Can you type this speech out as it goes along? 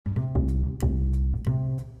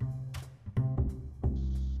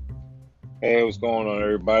Hey, what's going on,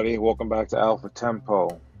 everybody? Welcome back to Alpha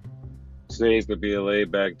Tempo. Today's gonna be a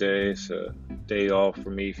laid-back day. It's a day off for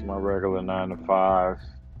me from my regular 9 to 5,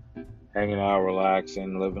 hanging out,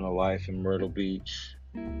 relaxing, living a life in Myrtle Beach,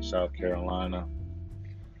 South Carolina.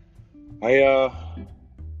 I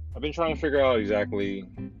I've been trying to figure out exactly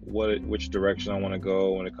which direction I want to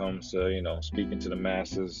go when it comes to speaking to the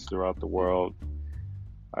masses throughout the world.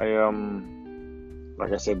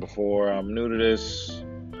 Like I said before, I'm new to this.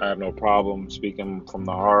 I have no problem speaking from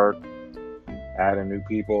the heart, adding new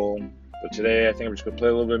people. But today, I think I'm just gonna play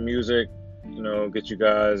a little bit of music, get you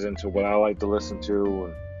guys into what I like to listen to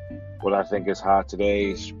and what I think is hot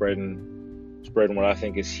today, spreading what I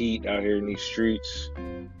think is heat out here in these streets,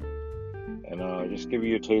 and just give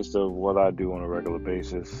you a taste of what I do on a regular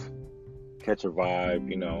basis. Catch a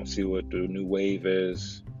vibe, see what the new wave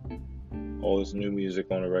is. All this new music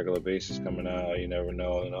on a regular basis coming out. You never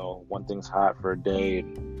know. One thing's hot for a day,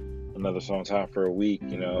 and another song's hot for a week.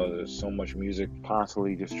 There's so much music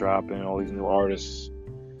constantly just dropping. All these new artists,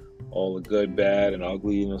 all the good, bad, and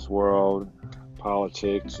ugly in this world,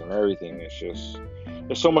 politics and everything. It's just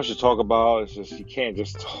there's so much to talk about. It's just you can't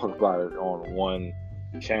just talk about it on one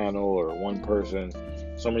channel or one person.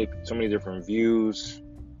 So many different views.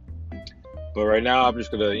 But right now, I'm just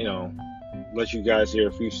gonna let you guys hear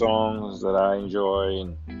a few songs that I enjoy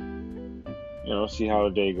and see how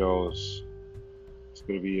the day goes. It's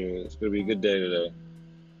gonna be a good day today.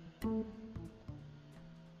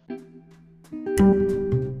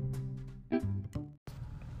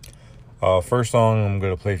 First song I'm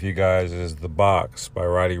gonna play for you guys is "The Box" by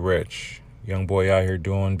Roddy Ricch. Young boy out here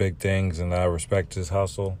doing big things, and I respect his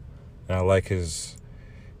hustle, and I like his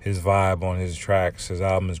vibe on his tracks. His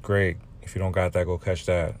album is great. If you don't got that, go catch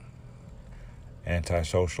that.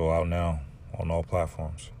 Antisocial out now on all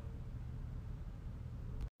platforms.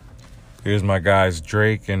 Here's my guys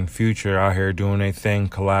Drake and Future out here doing their thing,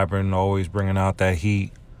 collaborating, always bringing out that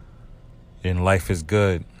heat. And Life is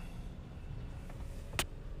Good.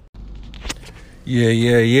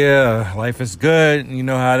 Yeah. Life is good. You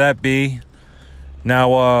know how that be.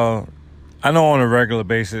 Now, I know on a regular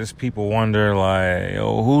basis people wonder like,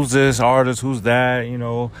 who's this artist? Who's that?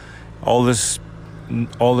 All this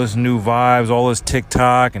new vibes, all this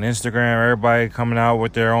TikTok and Instagram, everybody coming out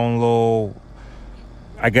with their own little,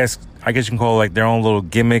 I guess you can call it like their own little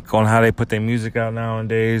gimmick on how they put their music out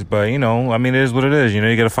nowadays. But, it is what it is.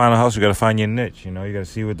 You got to find a hustle. You got to find your niche. You got to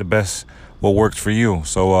see what works for you.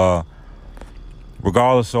 So,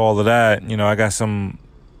 regardless of all of that, I got some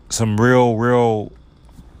real,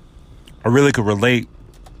 I really could relate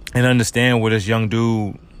and understand where this young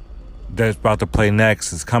dude that's about to play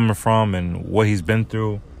next is coming from and what he's been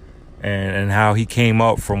through and how he came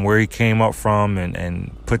up from where he came up from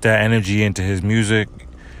and put that energy into his music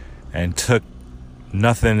and took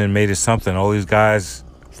nothing and made it something. All these guys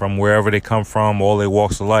from wherever they come from, all their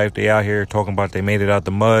walks of life, they out here talking about they made it out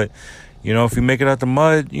the mud. If you make it out the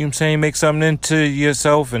mud, make something into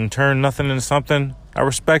yourself and turn nothing into something, I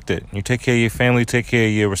respect it. You take care of your family, take care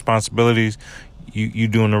of your responsibilities. You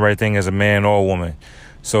doing the right thing as a man or a woman.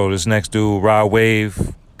 So this next dude, Rod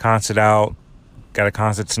Wave, concert out. Got a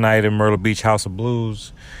concert tonight in Myrtle Beach House of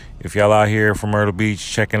Blues. If y'all out here from Myrtle Beach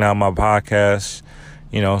checking out my podcast,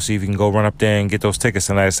 see if you can go run up there and get those tickets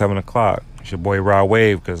tonight at 7 o'clock. It's your boy Rod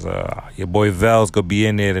Wave, because your boy Vel's going to be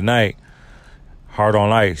in there tonight. Heart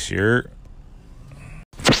on Ice,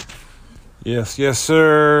 Yes,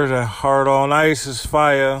 sir. That Heart on Ice is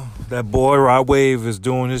fire. That boy Rod Wave is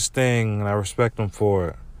doing his thing, and I respect him for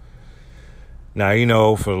it.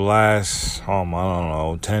 Now, for the last,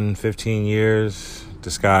 10, 15 years,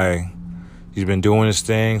 this guy, he's been doing his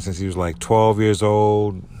thing since he was like 12 years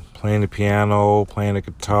old, playing the piano, playing the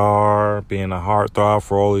guitar, being a heartthrob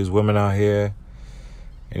for all these women out here.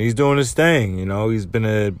 And he's doing his thing, He's been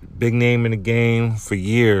a big name in the game for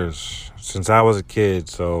years, since I was a kid.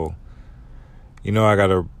 So, I got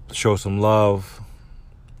to show some love,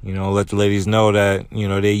 let the ladies know that,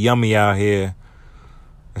 they yummy out here.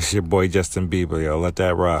 It's your boy Justin Bieber, let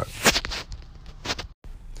that rock.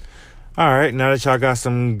 All right, now that y'all got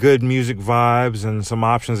some good music vibes and some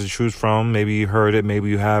options to choose from, maybe you heard it, maybe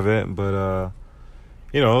you haven't, but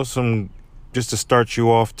some just to start you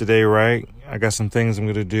off today, right? I got some things I'm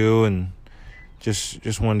gonna do, and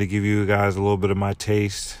just wanted to give you guys a little bit of my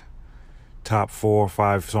taste. Top 4 or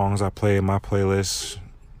 5 songs I play in my playlist.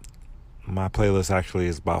 My playlist actually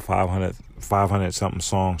is about 500 something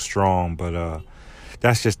songs strong, but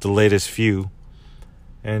that's just the latest few.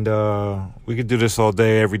 And we could do this all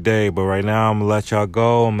day, every day. But right now, I'm going to let y'all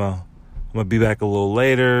go. I'm gonna be back a little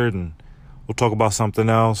later, and we'll talk about something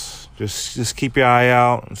else. Just keep your eye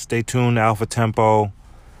out and stay tuned to Alpha Tempo.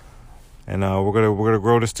 and we're gonna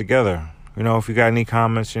grow this together. If you got any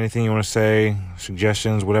comments, anything you want to say,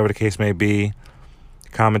 suggestions, whatever the case may be,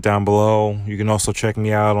 comment down below. You can also check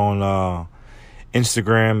me out on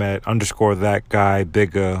Instagram at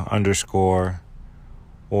 _thatguybigga_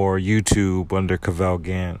 or YouTube under Cavell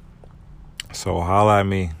Gant. So holla at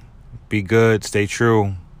me. Be good. Stay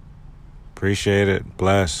true. Appreciate it.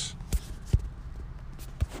 Bless.